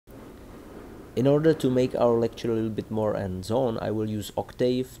In order to make our lecture a little bit more hands-on, I will use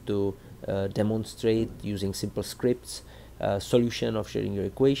Octave to demonstrate using simple scripts solution of Schrödinger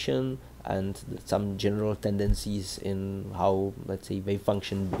equation and some general tendencies in how, let's say, wave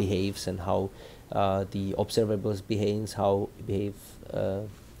function behaves and how the observables behave,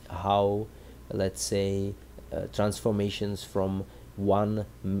 how, let's say, transformations from one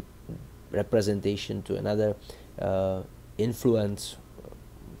representation to another influence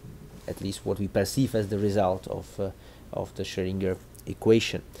at least what we perceive as the result of the Schrödinger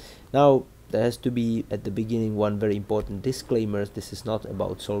equation. Now, there has to be at the beginning one very important disclaimer. This is not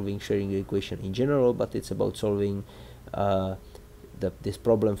about solving Schrödinger equation in general, but it's about solving this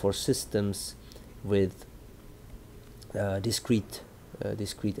problem for systems with discrete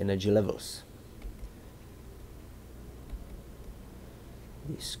energy levels.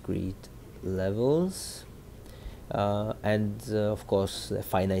 Discrete levels. And of course a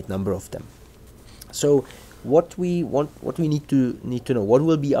finite number of them. So what we need to know, what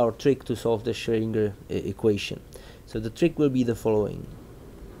will be our trick to solve the Schrödinger equation. So the trick will be the following.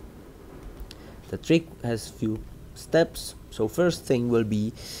 The trick has few steps. So first thing will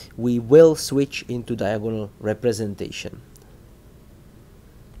be, we will switch into diagonal representation.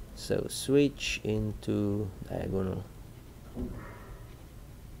 So switch into diagonal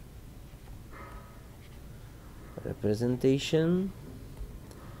representation,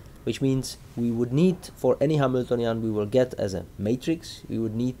 which means we would need, for any Hamiltonian we will get as a matrix, we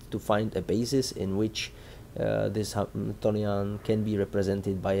would need to find a basis in which this Hamiltonian can be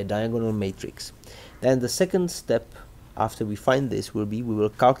represented by a diagonal matrix. Then the second step after we find this will be, we will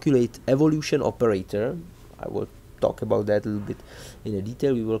calculate evolution operator. I will talk about that a little bit in a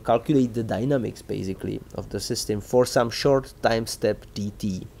detail. We will calculate the dynamics basically of the system for some short time step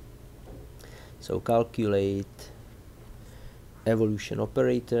dt. So calculate evolution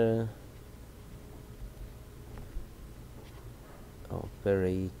operator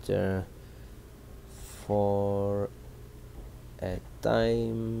for a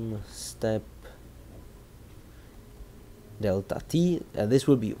time step delta t, and this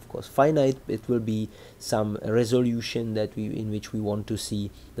will be of course finite. It will be some resolution that in which we want to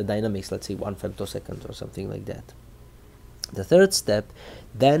see the dynamics, let's say 1 femtosecond or something like that. The third step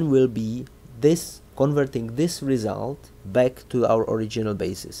then will be this, converting this result back to our original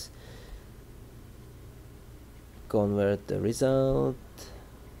basis. Convert the result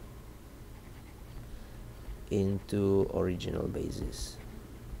into original basis.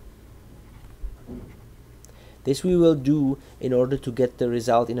 This we will do in order to get the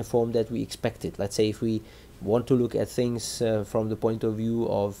result in a form that we expected. Let's say if we want to look at things from the point of view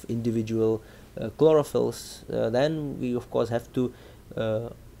of individual chlorophylls, then we of course have to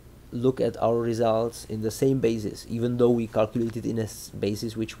look at our results in the same basis, even though we calculated in a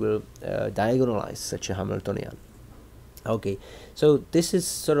basis which will diagonalize such a Hamiltonian. Okay, so this is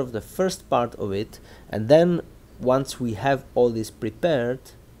sort of the first part of it, and then once we have all this prepared,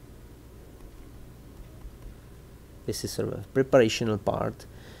 this is sort of a preparational part,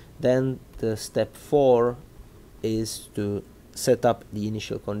 then the step 4 is to set up the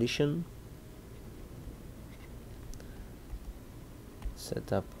initial condition.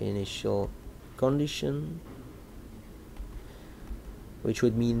 Set up initial condition, which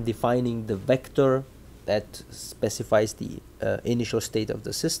would mean defining the vector that specifies the initial state of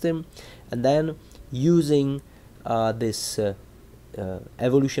the system, and then using this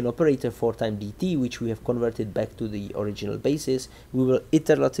evolution operator for time dt, which we have converted back to the original basis, we will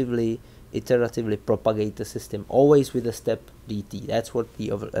iteratively propagate the system, always with a step dt. That's what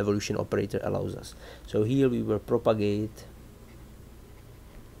the evolution operator allows us. So here we will propagate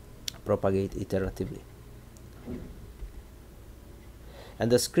iteratively.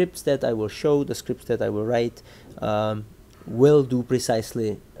 And the scripts that I will show, the scripts that I will write, will do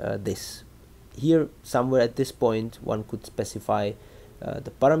precisely this. Here, somewhere at this point, one could specify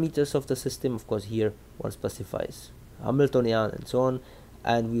the parameters of the system. Of course, here one specifies Hamiltonian and so on,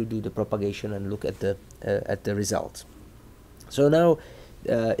 and we'll do the propagation and look at the results. So now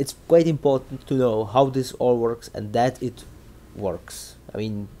it's quite important to know how this all works and that it works. I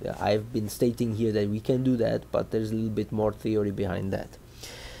mean, I've been stating here that we can do that, but there's a little bit more theory behind that.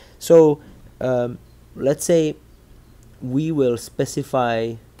 So let's say we will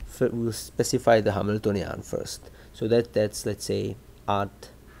specify the Hamiltonian first. So that's let's say at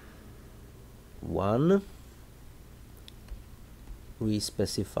 1 we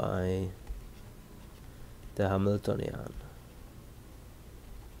specify the Hamiltonian.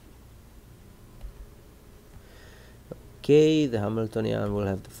 Okay, the Hamiltonian will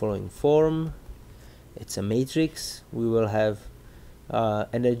have the following form. It's a matrix. We will have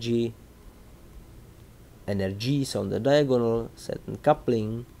energy energies on the diagonal, certain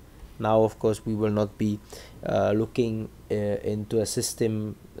coupling. Now of course we will not be looking into a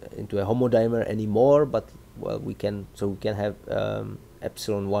system, into a homodimer anymore, but well, we can have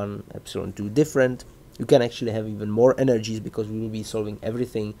epsilon 1, epsilon 2 different. You can actually have even more energies because we will be solving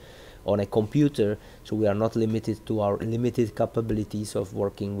everything on a computer, so we are not limited to our limited capabilities of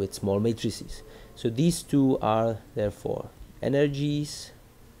working with small matrices. So these two are therefore energies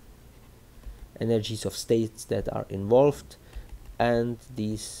of states that are involved, and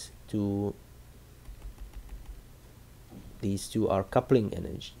these two are coupling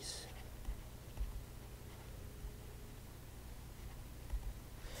energies.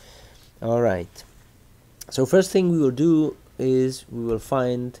 All right, so first thing we will do is we will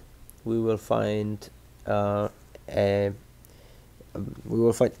find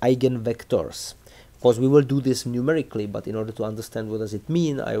eigenvectors. Of course we will do this numerically, but in order to understand what does it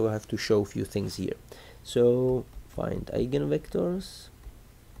mean, I will have to show a few things here. So find eigenvectors,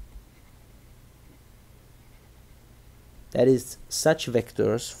 that is such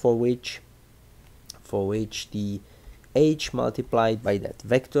vectors for which the h multiplied by that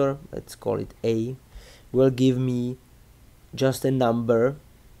vector, let's call it a, will give me just a number.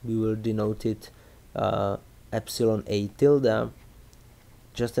 We will denote it epsilon a tilde,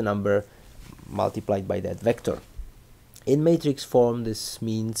 just a number multiplied by that vector. In matrix form, this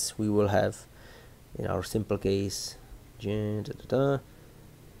means we will have, in our simple case,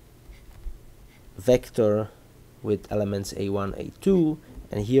 vector with elements a1, a2,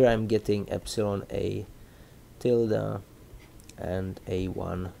 and here I'm getting epsilon a tilde and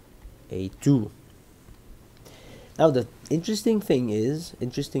a1, a2. Now the interesting thing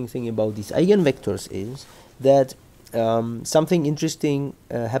about these eigenvectors is that something interesting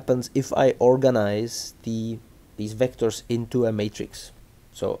happens if I organize these vectors into a matrix.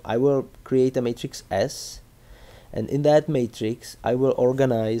 So I will create a matrix S, and in that matrix I will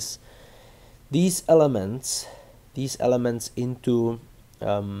organize these elements into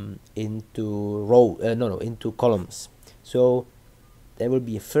into columns. So there will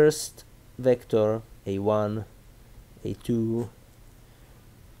be a first vector a1, a2,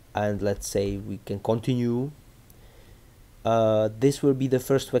 and let's say we can continue. This will be the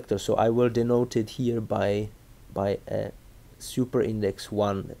first vector, so I will denote it here by a super index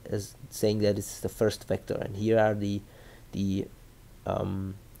 1, as saying that it's the first vector, and here are the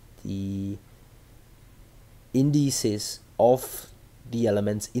indices of the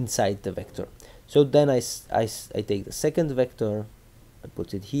elements inside the vector. So then I take the second vector, I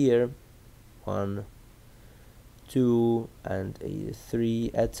put it here, 1, 2, and a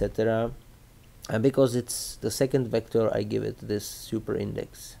 3, etc. And because it's the second vector, I give it this super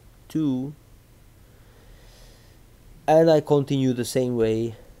index 2, and I continue the same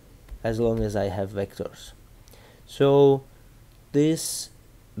way as long as I have vectors. So this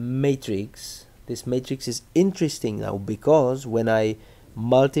matrix is interesting now, because when I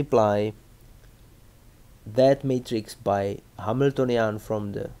multiply that matrix by Hamiltonian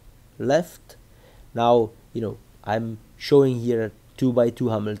from the left, now I'm showing here 2 by 2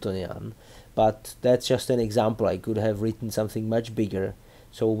 Hamiltonian, but that's just an example. I could have written something much bigger.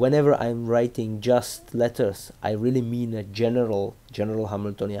 So whenever I'm writing just letters, I really mean a general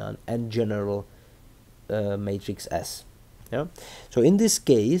Hamiltonian and general matrix S. Yeah. So in this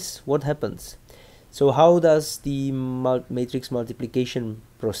case, what happens? So how does the matrix multiplication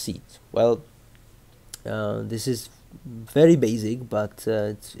proceed? Well, this is very basic, but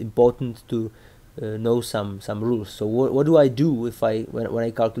it's important to know some rules. So what do I do if when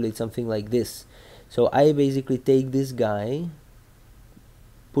I calculate something like this? So I basically take this guy,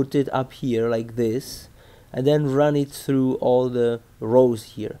 put it up here like this, and then run it through all the rows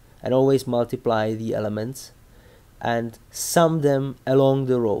here, and always multiply the elements and sum them along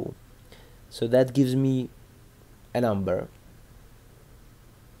the row. So that gives me a number.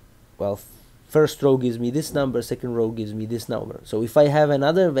 Well, first row gives me this number, second row gives me this number. So if I have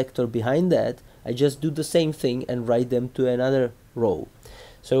another vector behind that, I just do the same thing and write them to another row.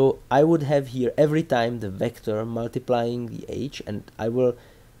 So I would have here every time the vector multiplying the h, and I will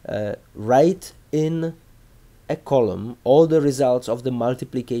write in a column all the results of the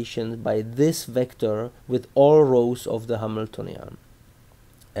multiplication by this vector with all rows of the Hamiltonian.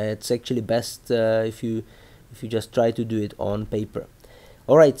 It's actually best if you just try to do it on paper.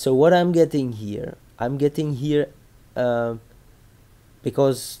 Alright, so what I'm getting here,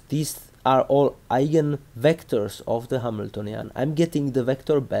 because these are all eigenvectors of the Hamiltonian, I'm getting the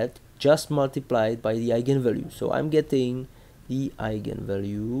vector back just multiplied by the eigenvalue. So I'm getting the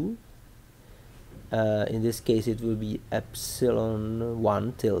eigenvalue, in this case it will be epsilon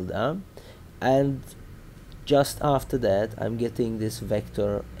 1 tilde, and just after that I'm getting this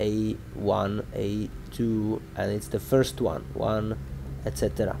vector a1, a2, and it's the first one,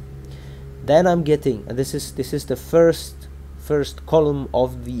 etc. Then I'm getting, and this is the first column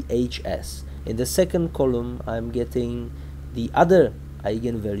of the HS. In the second column I'm getting the other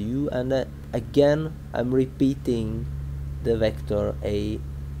eigenvalue, and again I'm repeating the vector a,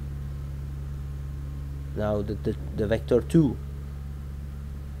 now the vector 2,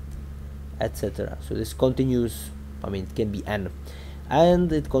 etc. So this continues, I mean it can be n,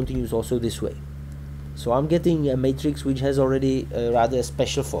 and it continues also this way. So I'm getting a matrix which has already a rather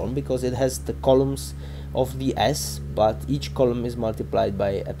special form, because it has the columns of the S, but each column is multiplied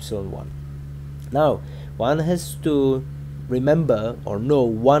by epsilon 1. Now one has to remember or know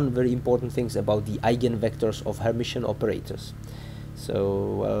one very important thing about the eigenvectors of Hermitian operators.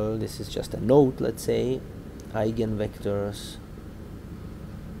 So well, this is just a note, let's say, eigenvectors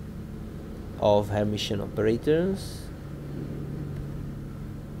of Hermitian operators.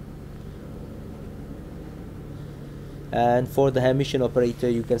 And for the Hermitian operator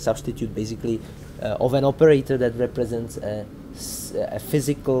you can substitute basically of an operator that represents a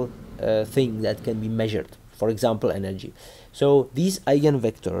physical thing that can be measured, for example energy. So these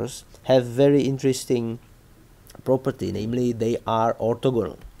eigenvectors have very interesting property, namely they are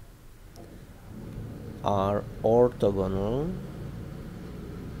orthogonal.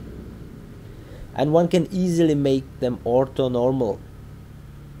 And one can easily make them orthonormal,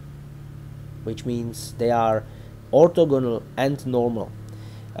 which means they are orthogonal and normal,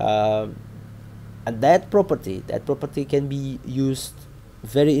 and that property can be used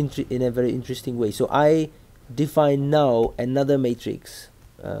in a very interesting way. So I define now another matrix,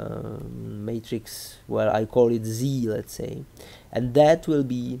 well, I call it Z, let's say, and that will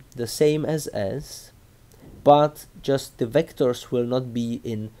be the same as S, but just the vectors will not be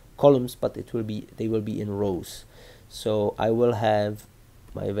in columns, but they will be in rows. So I will have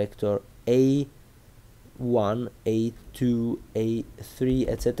my vector a1, a2, a3,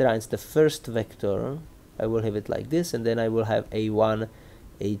 etc. It's the first vector. I will have it like this, and then I will have a1,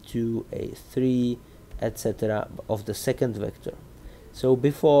 a2, a3, etc. of the second vector. So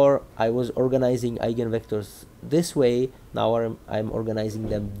before I was organizing eigenvectors this way, now I'm organizing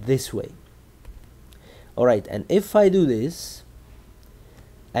them this way. Alright, and if I do this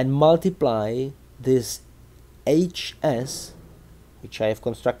and multiply this HS, which I have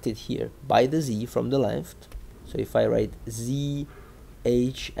constructed here, by the Z from the left, so if I write ZHS,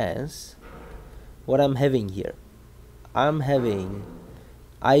 what I'm having here, I'm having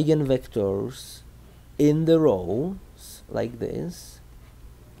eigenvectors in the rows like this,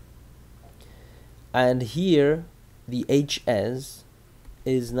 and here the HS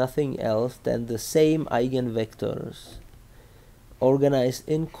is nothing else than the same eigenvectors organized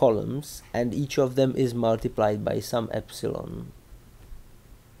in columns, and each of them is multiplied by some epsilon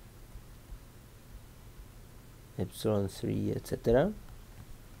 3, etc.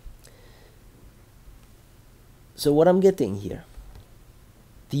 So what I'm getting here,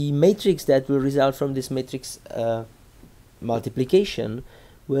 the matrix that will result from this matrix multiplication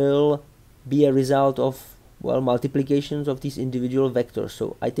will be a result of, well, multiplications of these individual vectors.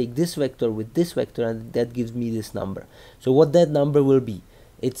 So I take this vector with this vector, and that gives me this number. So what that number will be,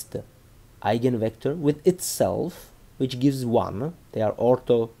 it's the eigenvector with itself, which gives 1, they are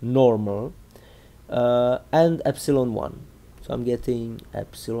orthonormal, and epsilon 1. So I'm getting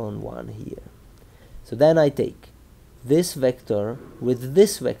epsilon 1 here. So then I take this vector with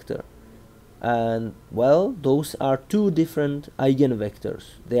this vector, and well, those are two different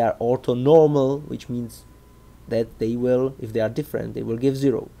eigenvectors. They are orthonormal, which means that they will, if they are different, they will give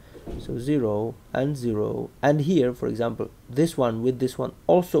 0. So 0 and 0, and here, for example, this one with this one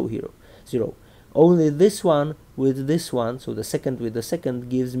also 0. Only this one with this one, so the second with the second,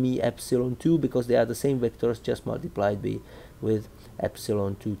 gives me epsilon 2, because they are the same vectors just multiplied with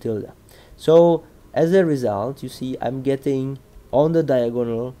epsilon 2 tilde. So as a result, you see, I'm getting on the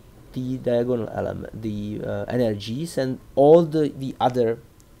diagonal element, the energies, and all the other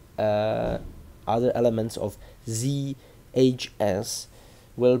elements of ZHS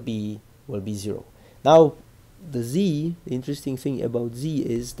will be 0. Now the interesting thing about Z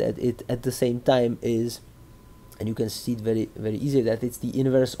is that it at the same time is, and you can see it very easily, that it's the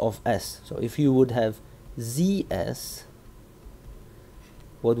inverse of S. So if you would have ZS,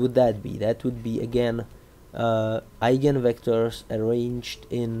 what would that be? That would be again eigenvectors arranged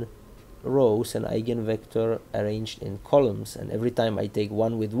in rows and eigenvector arranged in columns, and every time I take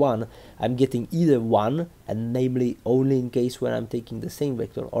 1 with 1, I'm getting either 1, and namely only in case when I'm taking the same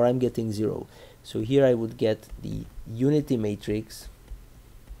vector, or I'm getting 0. So here I would get the unity matrix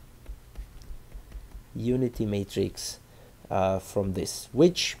unity matrix from this,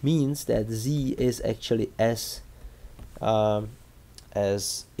 which means that Z is actually S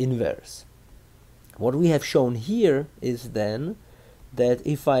as inverse. What we have shown here is then that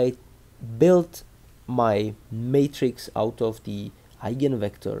if I build my matrix out of the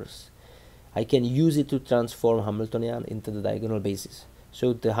eigenvectors, I can use it to transform Hamiltonian into the diagonal basis.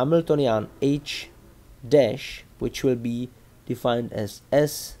 So the Hamiltonian H dash, which will be defined as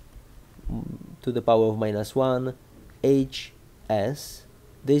S to the power of -1 H S,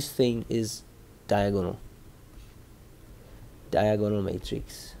 this thing is diagonal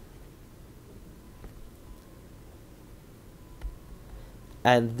matrix.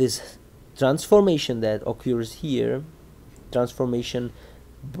 And this transformation that occurs here, transformation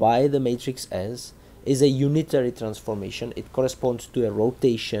by the matrix S, is a unitary transformation. It corresponds to a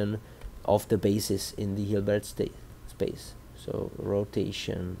rotation of the basis in the Hilbert space. So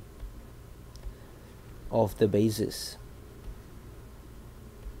rotation of the basis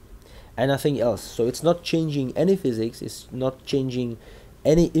and nothing else. So it's not changing any physics, it's not changing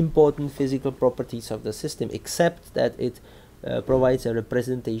any important physical properties of the system, except that it provides a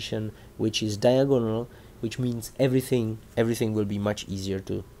representation which is diagonal, which means everything will be much easier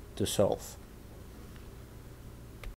to solve.